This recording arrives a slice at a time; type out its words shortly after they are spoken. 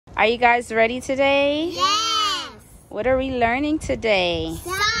Are you guys ready today? Yes. What are we learning today?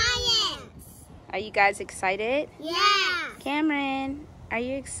 Science. Are you guys excited? Yeah. Cameron, are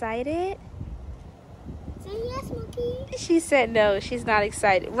you excited? Say yes, Mookie. She said no, she's not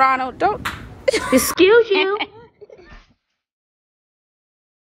excited. Ronald, don't. Excuse you.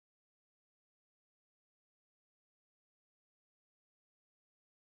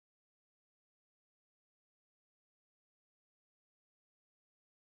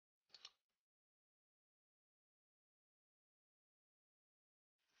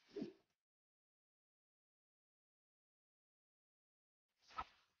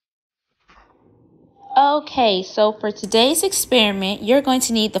 Okay, so for today's experiment, you're going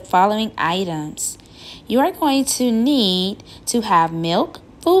to need the following items. You are going to need to have milk,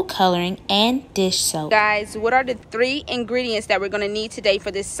 food coloring, and dish soap. Guys, what are the 3 ingredients that we're going to need today for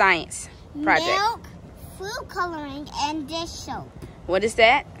this science project? Milk, food coloring, and dish soap. What is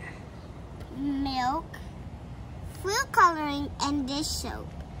that? Milk, food coloring, and dish soap.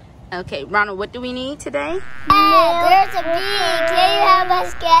 Okay, Ronald, what do we need today? There's a bee. Can you help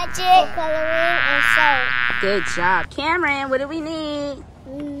us catch it? Food coloring and soap. Good job. Cameron, what do we need?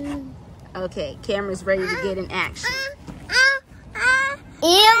 Okay, Cameron's ready to get in action.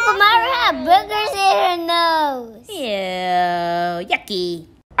 Ew, Kamara had boogers in her nose. Ew, yucky.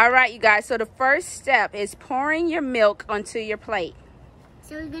 All right, you guys, so the first step is pouring your milk onto your plate.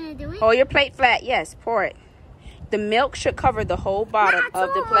 So we're going to do it? Hold your plate flat. Yes, pour it. The milk should cover the whole bottom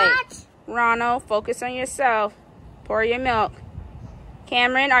of the plate. Ronald, focus on yourself. Pour your milk.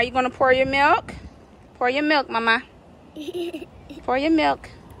 Cameron, are you going to pour your milk? Pour your milk, Mama. Pour your milk.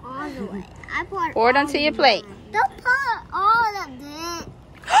 All the way. I poured Pour it onto your plate. Don't pour all of it.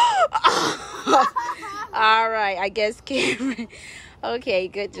 All right, I guess Cameron. Okay,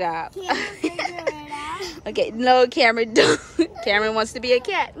 good job. Can you figure it out? Okay, no, Cameron, don't. Cameron wants to be a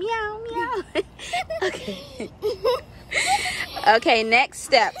cat. Meow, meow. Okay. Okay, next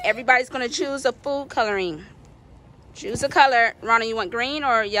step. Everybody's going to choose a food coloring. Choose a color. Ronald, you want green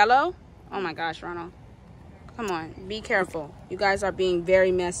or yellow? Oh my gosh, Ronald. Come on, be careful. You guys are being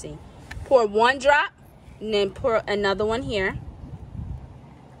very messy. Pour 1 drop, and then pour another one here.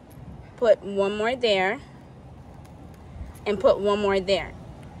 Put 1 more there. And put 1 more there.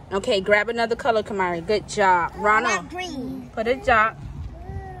 Okay, grab another color, Kamari. Good job. Ronald, Green. put a drop.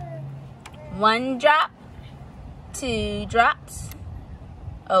 1 drop. 2 drops.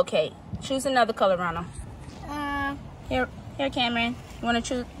 Okay, choose another color, Ronald. Here, Cameron. You want to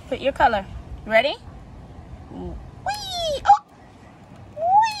choose? Put your color. Ready? Whee! Oh!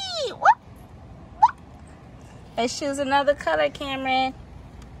 Whee! Whoop! Whoop! Let's choose another color, Cameron.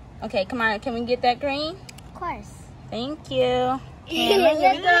 Okay, come on. Can we get that green? Of course. Thank you. Cameron,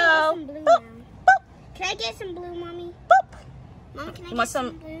 here we go. Boop, Boop. Can I get some blue, Mommy? Boop. Mom, can I You get want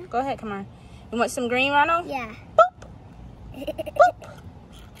some blue? Go ahead, come on. You want some green, Ronald? Yeah. Boop. Boop.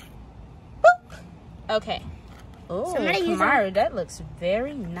 Boop. Okay. Oh, Kamara, that looks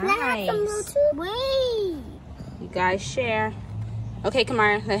very nice. Wait. You guys share. Okay,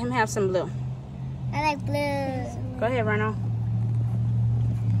 Kamara, let him have some blue. I like blue. Go ahead, Ronald.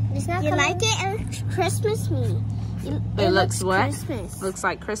 It's not you like it? It's Christmas me. It looks what? Christmas. Looks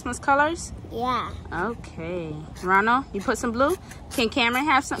like Christmas colors? Yeah. Okay. Ronald, you put some blue? Can Cameron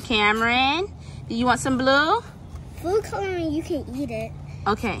have some? Cameron, do you want some blue? Food coloring, you can eat it.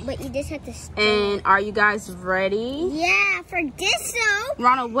 Okay. But you just have to stir. And are you guys ready? Yeah, for this though.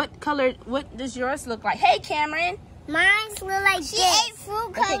 Ronald, what does yours look like? Hey, Cameron. Mine's look like this. She ate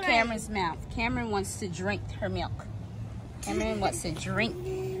food coloring. Look at Cameron's mouth. Cameron wants to drink her milk. Cameron wants to drink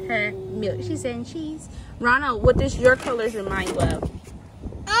her milk. She's saying cheese. Ronald, what does your colors remind you of?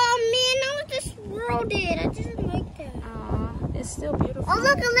 Oh man, I just rolled it. I didn't like that. Aw, it's still beautiful. Oh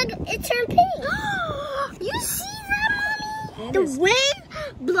look, it turned pink. You see that, Mommy? The wind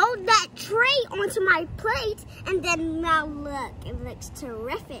blew that tray onto my plate, and then now look, it looks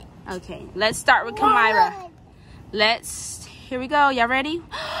terrific. Okay, let's start with Kamira. Here we go. Y'all ready?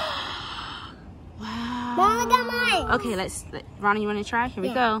 Wow. Mom, I got mine. Okay, Ronnie, you want to try? Here we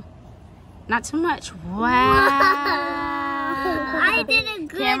go. Not too much. Wow. I did a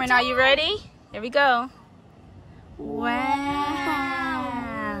good Cameron, job. are you ready? Here we go. Wow.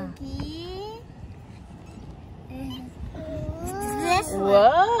 This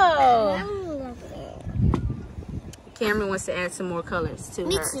Whoa. Cameron wants to add some more colors to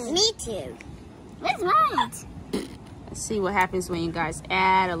hers. Me too. Where's mine? Let's see what happens when you guys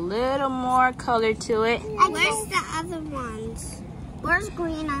add a little more color to it. Where's the other ones? Where's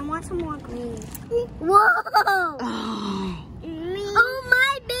green? I want some more green. Whoa! Oh. Oh,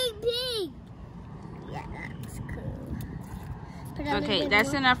 my big pig! Yeah, that looks cool. Put a Okay, little bit that's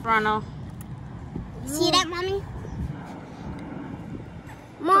more. enough, Ronald. See that, Mommy?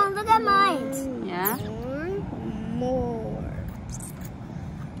 Mom, look at mine. Yeah. More.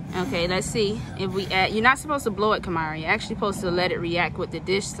 Okay, let's see if we add. You're not supposed to blow it, Kamara. You're actually supposed to let it react with the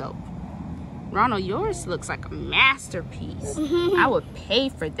dish soap. Ronald, yours looks like a masterpiece. I would pay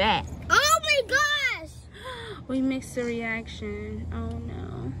for that. Oh my gosh! We mixed the reaction. Oh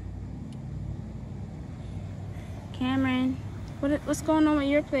no. Cameron, what's going on with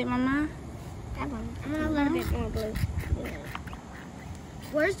your plate, Mama? That one. I'm gonna a little bit more blue.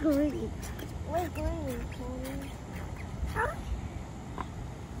 Where's green? Where's green? Huh?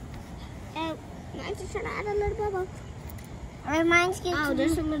 And I'm just trying to add a little bubble. Alright, mine's getting. Oh,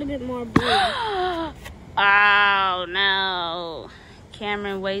 there's a little bit more blue. Oh no.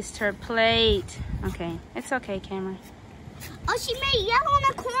 Cameron wastes her plate. Okay, it's okay, Cameron. Oh, she made yellow in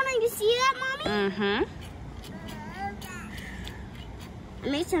the corner. You see that, Mommy? Mm-hmm.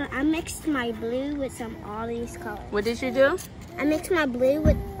 I mixed my blue with all these colors. What did you do? I mixed my blue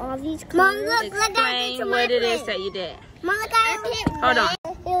with all these colors. Mom, Explain what it is that you did. Mom, look, I hit Hold on.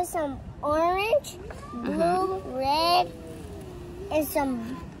 There was some orange, blue, red, and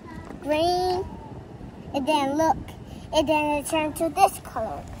some green. And then look, and then it turned to this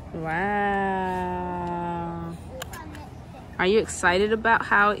color. Wow. Are you excited about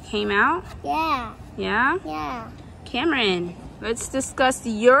how it came out? Yeah. Yeah? Yeah. Cameron, let's discuss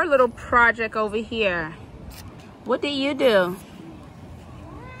your little project over here. What did you do?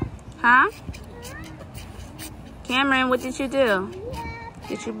 Huh? Cameron, what did you do?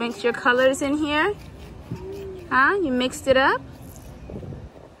 Did you mix your colors in here? Huh? You mixed it up?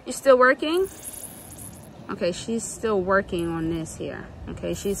 You still working? Okay, she's still working on this here.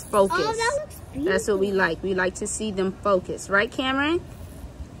 Okay, she's focused. Oh, that looks beautiful. That's what we like. We like to see them focus. Right, Cameron?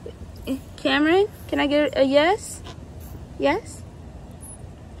 Cameron, can I get a yes? Yes?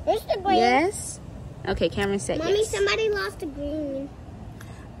 Where's the green? Yes? Okay, Cameron said Mommy, yes. somebody lost the green.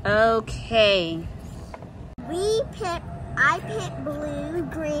 Okay. I picked blue,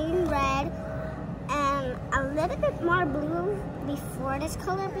 green, red, and a little bit more blue before this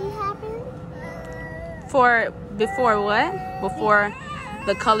color happened. Before what? Before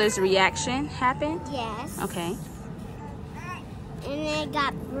the color's reaction happened? Yes. Okay. And then it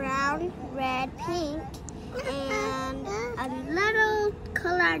got brown, red, pink, and a little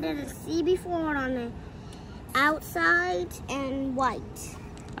color I didn't see before on the outside, and white.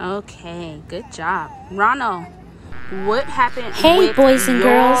 Okay, good job. Ronald, what happened Hey, with boys and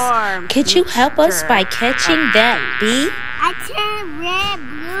girls, your could you help us by mixture catching of that food? bee? I turned red,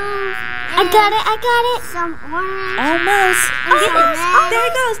 blue. I got it. Some orange. Almost. And some red. There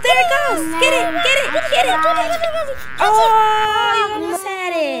it goes. Get it. Oh, you almost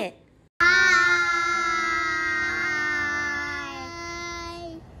had it.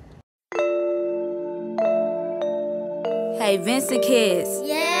 Hey, Vinsonkidz,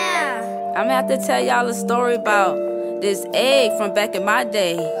 Yeah. I'm gonna have to tell y'all a story about this egg from back in my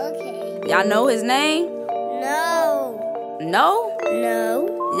day. Okay. Y'all know his name? No. No? No.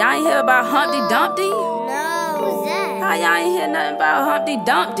 Y'all ain't hear about Humpty Dumpty? No. Who's that? How y'all ain't hear nothing about Humpty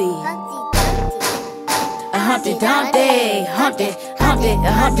Dumpty? Humpty Humpty Dumpty, Humpty, Humpty,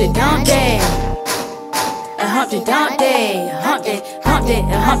 Humpty Dumpty. Humpty Dumpty, Humpty, Humpty,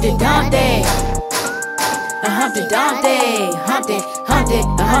 Humpty Dumpty. Humpty Dumpty, Humpty, Humpty,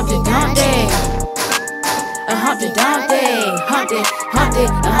 Humpty Dumpty. Humpty Dumpty, Humpty, Humpty,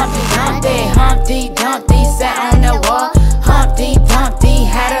 Humpty Dumpty. Humpty Dumpty sat on the wall. Humpty Dumpty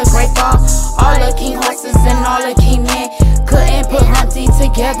had a great fall. All the king horses and all the king men couldn't put Humpty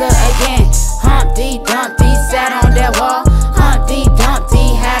together again. Humpty Dumpty sat on that wall. Humpty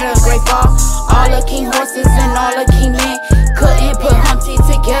Dumpty had a great fall. All the king horses and all the king men couldn't put Humpty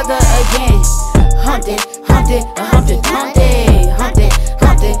together again. Humpty, Humpty, Humpty Dumpty. Humpty,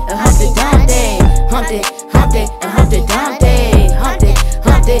 Humpty, Humpty Dumpty. Humpty, Humpty, Humpty Dumpty. Humpty,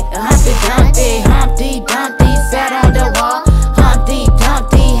 Humpty, Humpty Dumpty. Humpty Dumpty sat on the wall. Humpty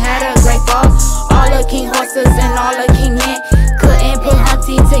Dumpty had a great fall. All the king horses and all the king men couldn't put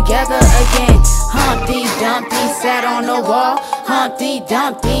Humpty together again. Humpty Dumpty sat on the wall. Humpty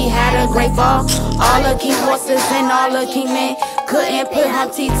Dumpty had a great fall. All the king horses and all the king men couldn't put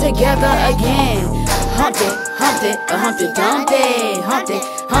Humpty together again. Humpty, Humpty, Humpty Dumpty. Humpty,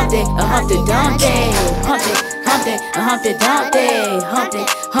 Humpty, Humpty Dumpty. Humpty, Humpty, Humpty Dumpty. Humpty,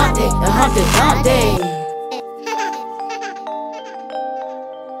 Humpty, Humpty Dumpty.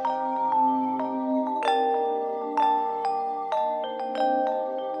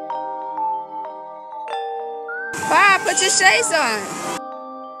 Bye, put your shades on.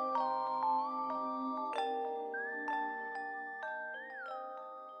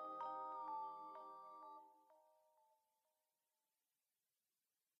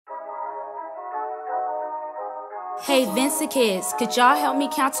 Hey, Vinsonkidz, could y'all help me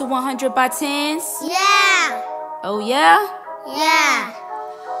count to 100 by tens? Yeah. Oh, yeah? Yeah.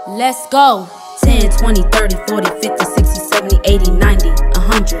 Let's go. 10, 20, 30, 40, 50, 60, 70, 80, 90,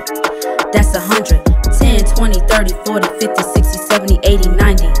 100. That's 100. 10, 20, 30, 40, 50, 60, 70, 80,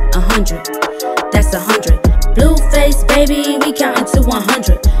 90, 100. That's 100. Blue face, baby, we counting to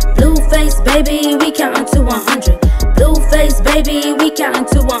 100. Blue face, baby, we counting to 100. Blue face, baby, we counting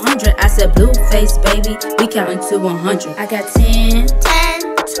to 100. I said blue face, baby, we counting to 100. I got 10, 10,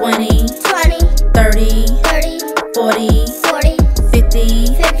 20, 20, 30, 30, 40, 40,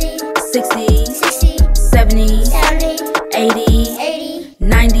 50, 50, 60, 60, 70, 70, 80, 80,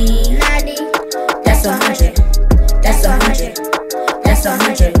 90. 90. That's 100. That's 100. That's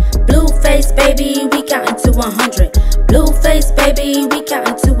 100. Blue face, baby, we counting to 100. Blue face, baby, we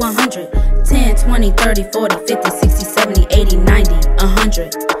counting to 100. 10, 20, 30, 40, 50, 60, 70, 80, 90,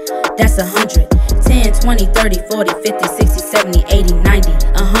 100. That's 100. 10, 20, 30, 40, 50, 60, 70, 80, 90,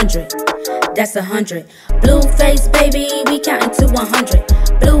 100. That's 100. Blue face, baby, we counting to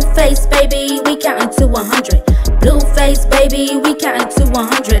 100. Blue face, baby, we counting to 100. Blue face, baby, we counting to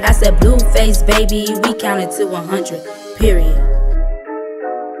 100. I said blue face, baby, we counting to 100. Period.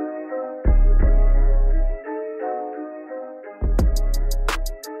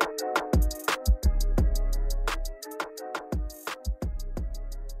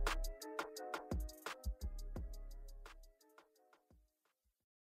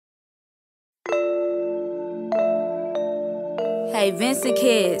 Hey,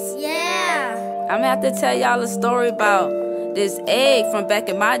 Vinsonkidz, Yeah. I'm gonna have to tell y'all a story about this egg from back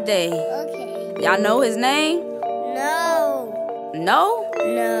in my day. Okay. Y'all know his name? No. No?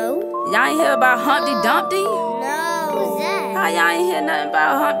 No. Y'all ain't hear about Humpty Dumpty? No. Who's that? How y'all ain't hear nothing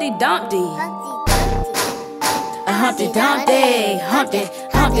about Humpty Dumpty? A Humpty Dumpty, Humpty,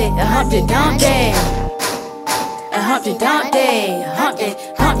 Humpty, a Humpty Dumpty. A Humpty Dumpty, Humpty,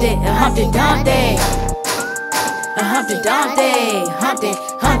 Humpty, a Humpty Dumpty. A Humpty Dumpty, Humpty,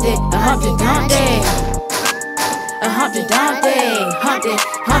 Humpty, a Humpty Dumpty. A Humpty Dumpty, Humpty,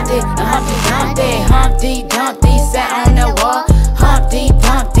 Humpty, a Humpty Dumpty. Humpty Dumpty sat on the wall. Humpty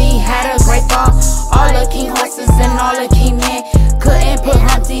Dumpty had a great fall. All the king horses and all the king men couldn't put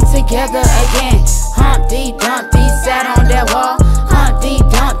Humpty together again. Humpty Dumpty sat on that wall. Humpty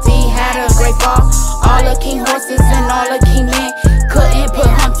Dumpty had a great fall. All the king horses and all the king men couldn't put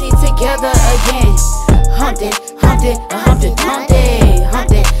Humpty together again. Humpty, Humpty, a Humpty Dumpty.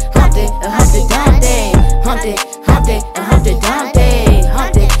 Humpty, Humpty, a Humpty Dumpty. Humpty, Humpty, a Humpty Dumpty.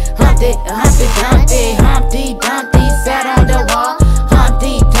 Humpty, Humpty, a Humpty Dumpty. Humpty Dumpty sat on the wall.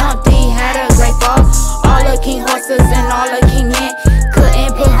 Humpty Dumpty had a great fall. All the king horses and all the king men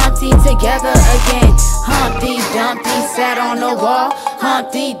couldn't put Humpty together again. Humpty Dumpty sat on the wall.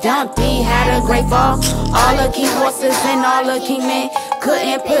 Humpty Dumpty had a great fall. All the king horses and all the king men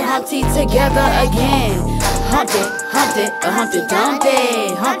couldn't put Humpty together again. Humpty, Humpty, a Humpty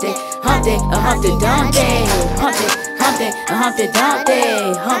Dumpty. Humpty, Humpty, a Humpty Dumpty. Humpty, Humpty, a Humpty Dumpty.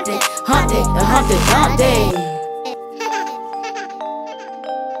 Humpty, Humpty, a Humpty Dumpty.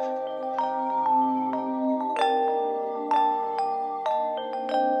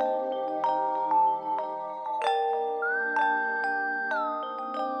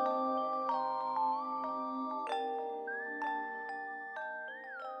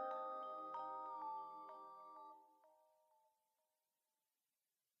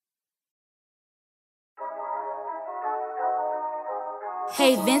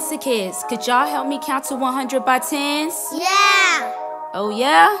 Hey, Vinsonkidz, could y'all help me count to 100 by tens? Yeah. Oh,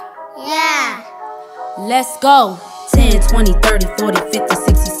 yeah? Yeah. Let's go. 10, 20, 30, 40, 50,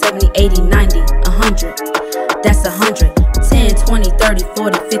 60, 70, 80, 90, 100. That's 100. 10, 20, 30,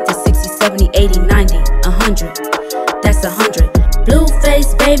 40, 50, 60, 70, 80, 90, 100. That's 100. Blue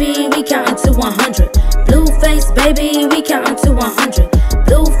face, baby, we counting to 100. Blue face, baby, we counting to 100.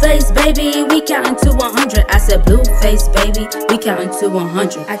 Blue face, baby, we counting to 100. I said blue face, baby, we counting to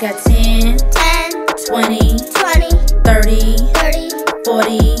 100. I got 10, 10, 20, 20, 30, 30,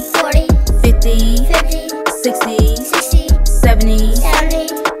 40, 40, 50, 50, 60, 60, 70, 70,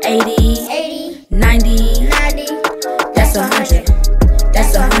 80, 80, 90. 90. That's 100.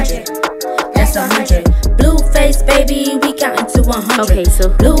 That's 100. That's 100. Blue face, baby, we counting to 100. Okay, so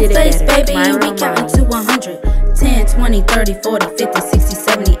who blue did it face, better, baby, Myra we or counting Molly? to 100. 10, 20, 30, 40, 50, 60,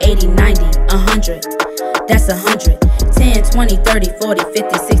 70, 80, 90, 100. That's 100. 10, 20, 30, 40,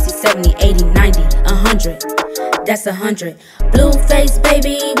 50, 60, 70, 80, 90, 100. That's 100. Blue face,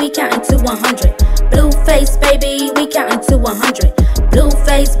 baby, we counting to 100. Blue face, baby, we counting to 100. Blue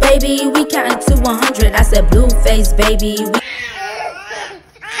face, baby, we counting to 100. I said blue face, baby, we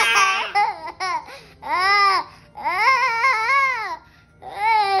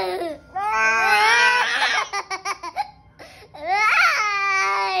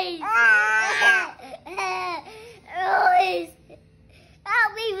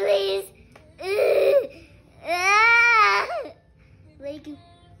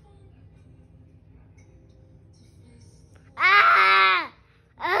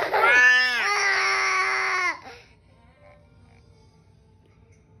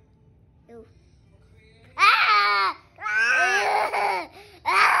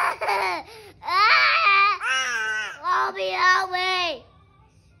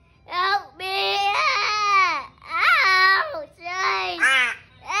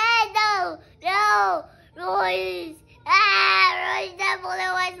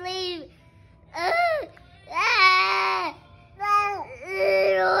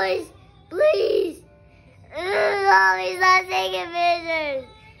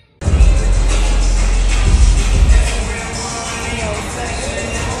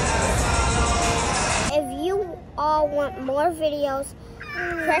more videos,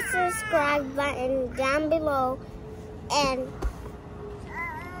 press the subscribe button down below and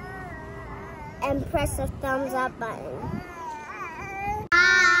press the thumbs up button.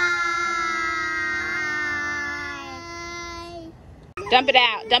 Dump it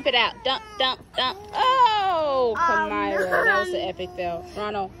out. Dump it out. Dump, dump, dump. Oh, Kamila. No. That was an epic fail.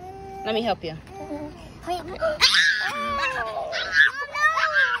 Ronald, let me help you. Wait. Oh, no.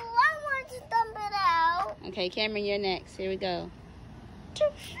 I want to dump it out. Okay, Cameron, you're next. Here we go.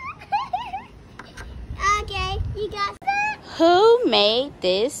 Okay, you got that? Who made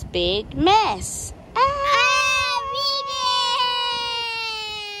this big mess?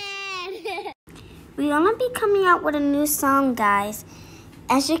 We're gonna be coming out with a new song, guys.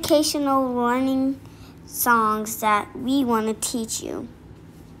 Educational learning songs that we want to teach you.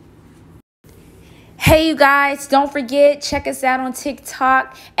 Hey, you guys, don't forget, check us out on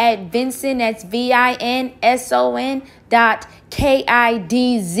TikTok at Vinson, that's VINSON.KIDZ.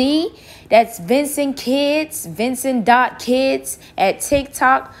 That's Vinsonkidz, Vinson.kids at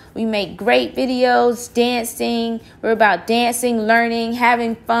TikTok. We make great videos, dancing. We're about dancing, learning,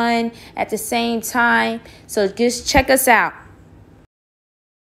 having fun at the same time. So just check us out.